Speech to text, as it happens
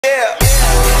Yeah.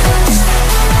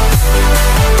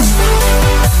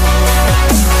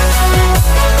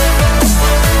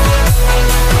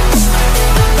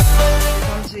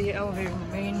 Going to the elevator,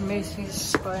 main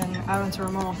Macy's by an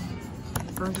Aventura mall.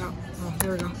 Burnt out. Oh,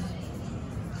 there we go.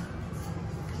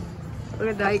 Look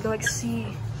at that, you can like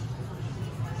see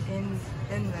in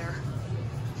there.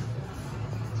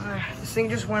 This thing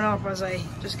just went up as I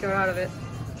just got out of it.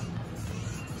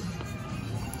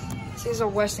 This is a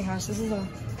Westinghouse. This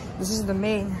is the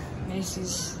main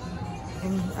Macy's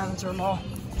in Aventura Mall.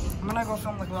 I'm gonna go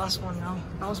film the glass one now.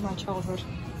 That was my childhood.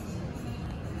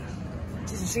 Dude,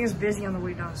 this thing is busy on the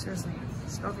way down. Seriously,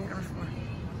 stopping everywhere.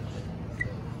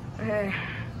 Okay.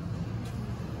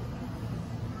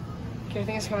 Okay, I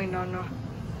think it's coming down now.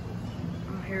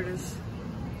 Oh, here it is.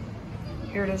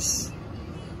 Here it is.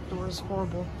 The door is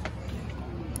horrible.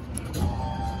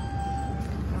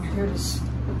 Oh, here it is.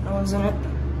 No one's in it.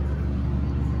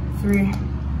 3.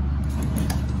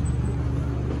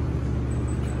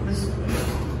 This.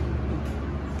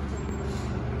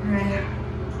 Right.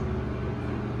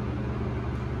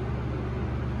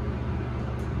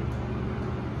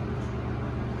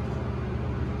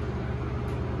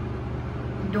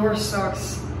 The door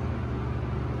sucks.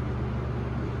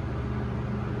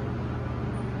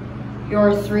 Here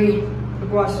are 3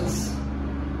 glasses.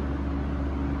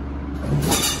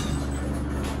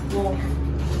 Whoa.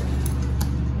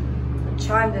 The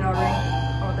chime did not ring.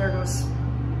 Oh, there it goes.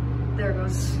 There it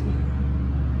goes.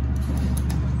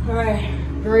 Alright,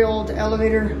 very old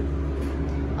elevator.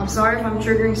 I'm sorry if I'm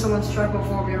triggering someone's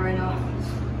trypophobia right now.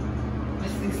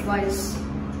 With these lights.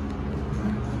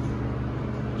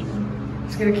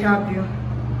 It's gonna cap you.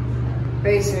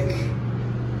 Basic.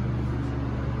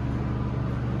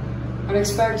 I'd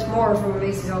expect more from a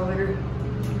Macy's elevator.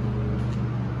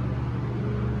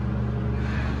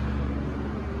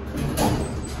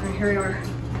 Alright, here we are.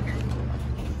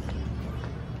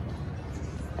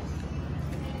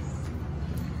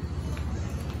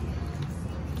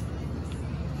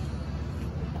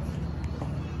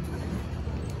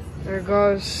 There it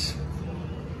goes.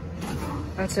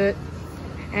 That's it.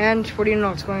 And what do you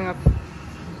know? It's going up.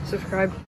 Subscribe.